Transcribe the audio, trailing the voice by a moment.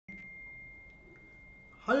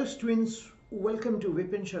Hello students, welcome to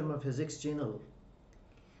Vipinsharma physics channel.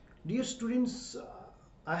 Dear students,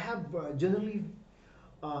 I have generally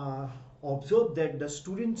observed that the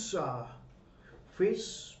students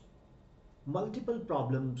face multiple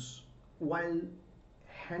problems while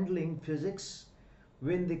handling physics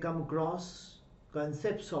when they come across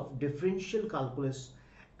concepts of differential calculus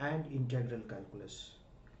and integral calculus.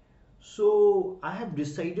 So I have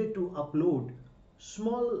decided to upload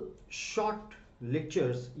small short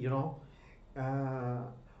lectures, uh,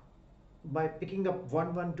 by picking up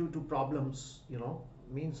one, two problems,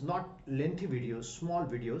 means not lengthy videos, small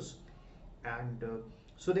videos, and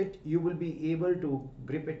so that you will be able to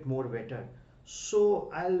grip it more better.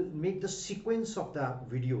 So I'll make the sequence of the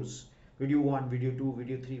videos, video 1, video 2,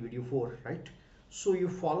 video 3, video 4, right? So you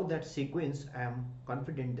follow that sequence. I am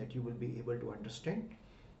confident that you will be able to understand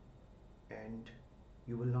and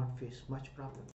you will not face much problem.